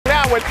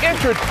with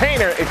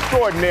entertainer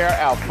extraordinaire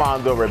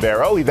Alfonso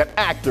Ribeiro. He's an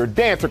actor,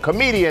 dancer,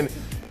 comedian,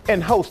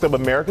 and host of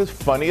America's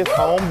Funniest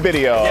Home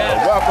Video.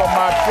 Yes. Welcome,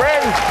 my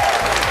friend.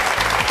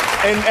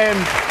 And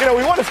you know,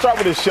 we want to start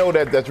with a show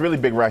that's really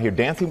big right here,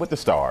 Dancing with the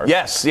Stars.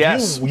 Yes,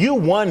 yes. You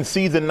won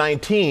season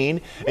 19,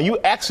 and you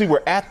actually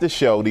were at the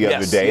show the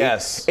other day.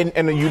 Yes. And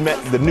you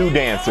met the new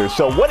dancers.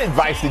 So what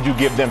advice did you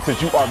give them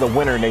since you are the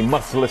winner and they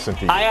must listen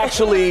to you? I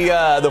actually,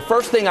 the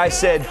first thing I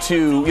said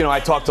to, I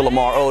talked to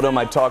Lamar Odom,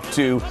 I talked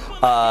to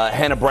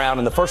Hannah Brown,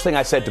 and the first thing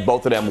I said to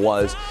both of them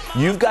was,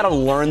 you've got to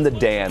learn the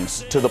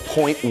dance to the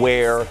point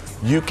where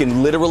you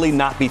can literally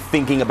not be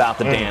thinking about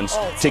the dance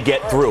to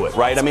get through it,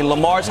 right? I mean,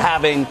 Lamar's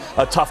having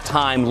a tough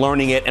time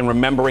learning it and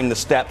remembering the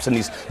steps, and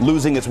he's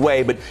losing his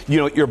way, but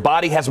your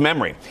body has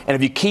memory, and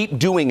if you keep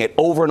doing it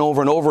over and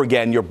over and over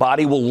again, your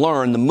body will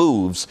learn the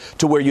moves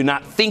to where you're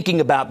not thinking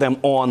about them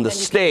on the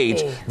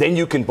stage. Then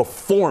you can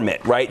perform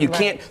it, right? You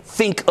can't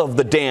think of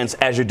the dance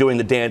as you're doing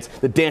the dance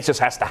just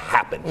has to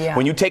happen.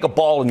 When you take a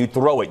ball and you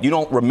throw it, you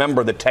don't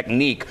remember the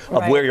technique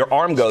of where your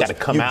arm goes.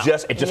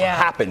 It just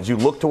happens. You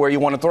look to where you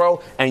want to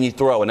throw and you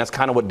throw, and that's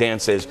kind of what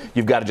dance is.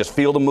 You've got to just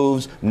feel the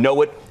moves,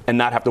 know it, and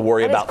not have to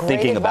worry about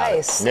thinking about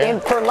it.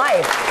 For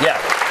life. Yeah.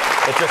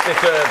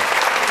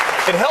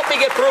 It helped me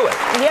get through it.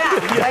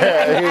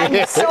 Yeah, and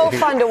it's so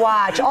fun to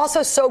watch.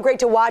 Also, so great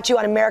to watch you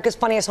on America's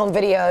Funniest Home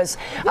Videos.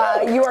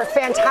 You are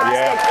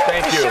fantastic.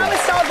 Thank you. The show is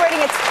celebrating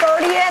its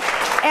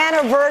 30th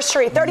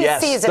anniversary, 30th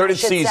season. 30th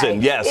season,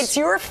 yes. It's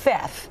your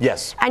 5th.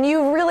 Yes. And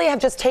you really have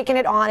just taken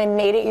it on and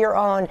made it your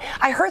own.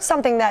 I heard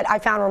something that I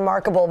found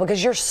remarkable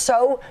because you're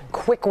so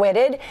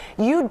quick-witted.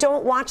 You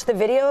don't watch the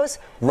videos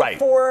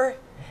before.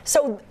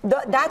 So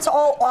that's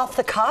all off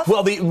the cuff?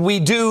 Well,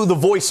 we do the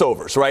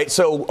voiceovers, right?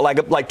 So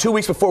like 2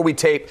 weeks before we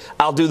tape,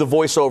 I'll do the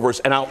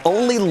voiceovers, and I'll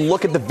only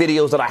look at the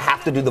videos that I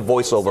have to do the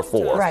voiceover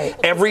for. Right.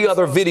 Every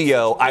other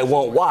video I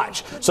won't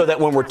watch, so that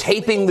when we're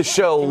taping the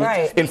show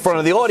in front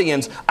of the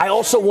audience, I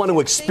also want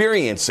to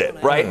experience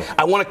it, right?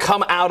 I want to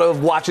come out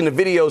of watching the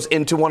videos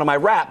into one of my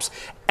raps.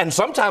 And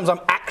sometimes I'm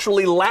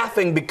actually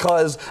laughing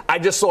because I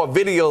just saw a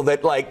video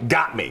that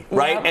got me,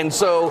 right? And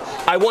so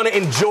I want to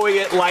enjoy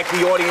it like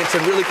the audience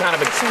and really kind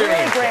of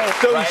experience it.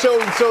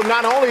 So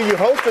not only are you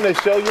hosting the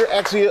show, you're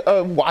actually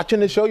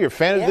watching the show. You're a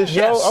fan of this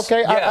show. Yes.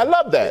 Okay, I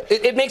love that.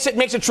 It makes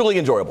it truly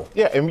enjoyable.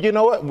 Yeah, and you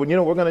know what? We're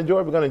gonna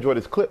enjoy. We're gonna enjoy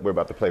this clip we're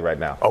about to play right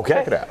now. Okay,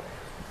 check it out.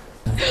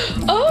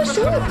 Oh,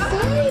 so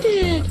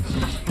excited!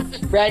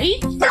 Ready?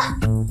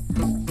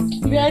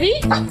 You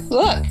ready?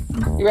 Look,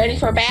 you ready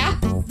for a bath?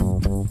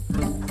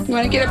 You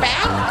want to get a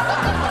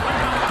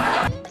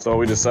bath? So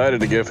we decided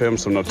to give him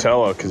some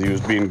Nutella because he was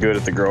being good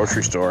at the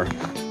grocery store.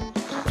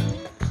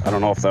 I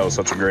don't know if that was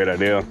such a great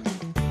idea.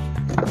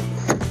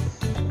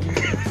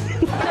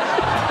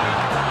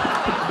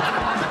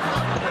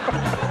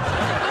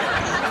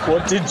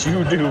 What did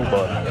you do,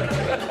 bud?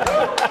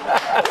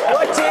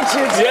 What did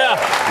you do? Yeah,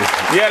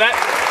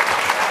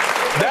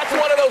 that's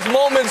one of those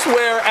moments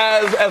where,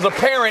 as a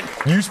parent,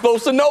 you're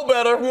supposed to know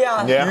better.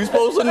 Yeah. You're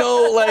supposed to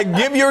know,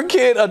 give your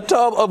kid a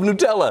tub of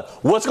Nutella.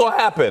 What's going to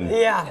happen?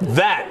 Yeah.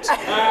 That.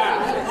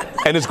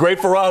 And it's great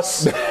for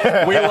us.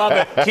 We love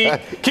it.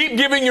 Keep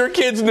giving your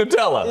kids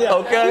Nutella,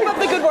 okay? Keep up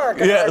the good work,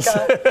 Yes.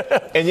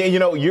 And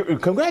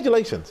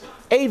congratulations,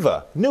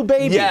 Ava, new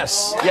baby.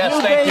 Yes, new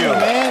thank baby, you.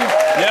 Man.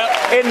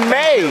 Yep. In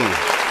May.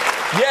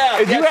 Yeah.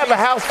 You have a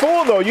house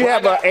full, though. You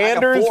have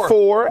Anders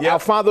 4, yep.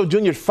 Alfonso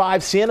Jr.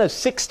 5, Sienna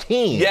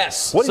 16.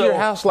 Yes. What is your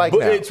house like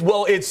now?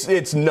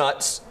 It's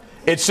nuts.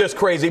 It's just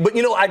crazy. But,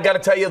 I got to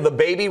tell you, the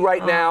baby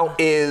right now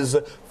is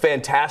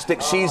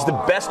fantastic. She's the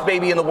best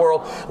baby in the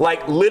world.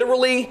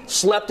 Literally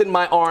slept in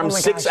my arms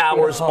 6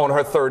 hours on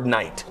her 3rd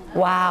night.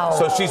 Wow.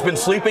 So she's been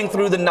sleeping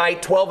through the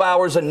night, 12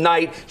 hours a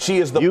night. She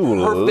is the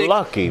perfect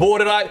lucky boy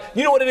that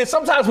you know what it is?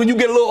 Sometimes when you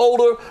get a little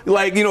older,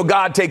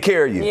 God take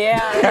care of you.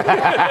 Yeah.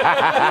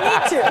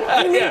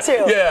 You need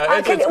to. Yeah.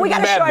 We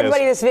got to show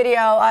everybody this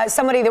video.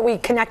 Somebody that we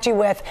connect you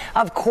with,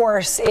 of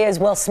course, is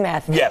Will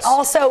Smith. Yes.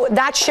 Also,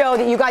 that show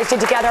that you guys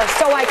did together,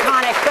 so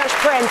iconic, Fresh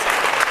Prince.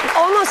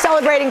 Almost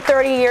celebrating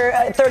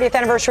 30th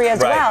anniversary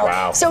as well.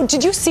 Wow. So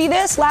did you see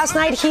this last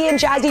night? He and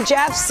Jazzy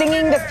Jeff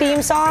singing the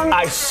theme song.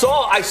 I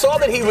saw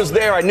that he was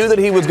there. I knew that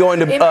he was going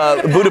to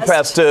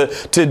Budapest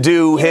to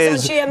do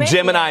his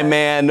Gemini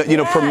Man,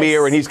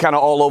 premiere, and he's kind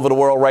of all over the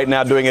world right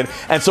now doing it.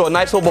 And so a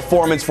nice little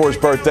performance for his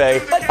birthday.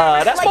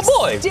 That's my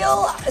boy.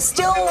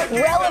 Still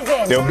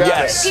relevant.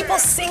 Yes. People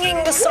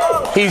singing the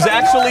song. He's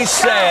actually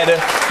said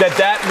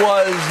that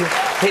was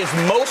his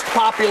most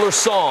popular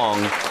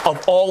song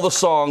of all the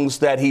songs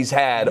that he's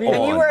had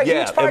on. You were a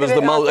huge part it was of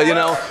the most,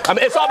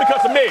 it's all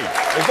because of me.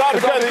 It's all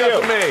because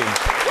of me.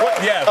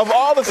 Yes. Of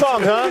all the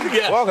songs, huh?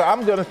 Yes. Well,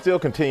 I'm going to still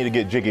continue to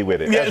get jiggy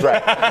with it. That's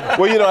right.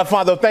 Well,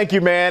 Alfonso, thank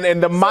you, man.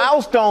 And the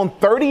milestone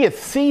 30th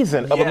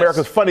season of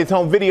America's Funniest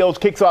Home Videos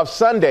kicks off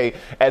Sunday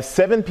at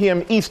 7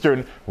 p.m.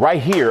 Eastern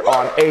right here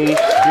on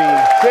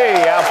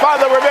ABC.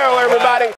 Alfonso Ribeiro, everybody.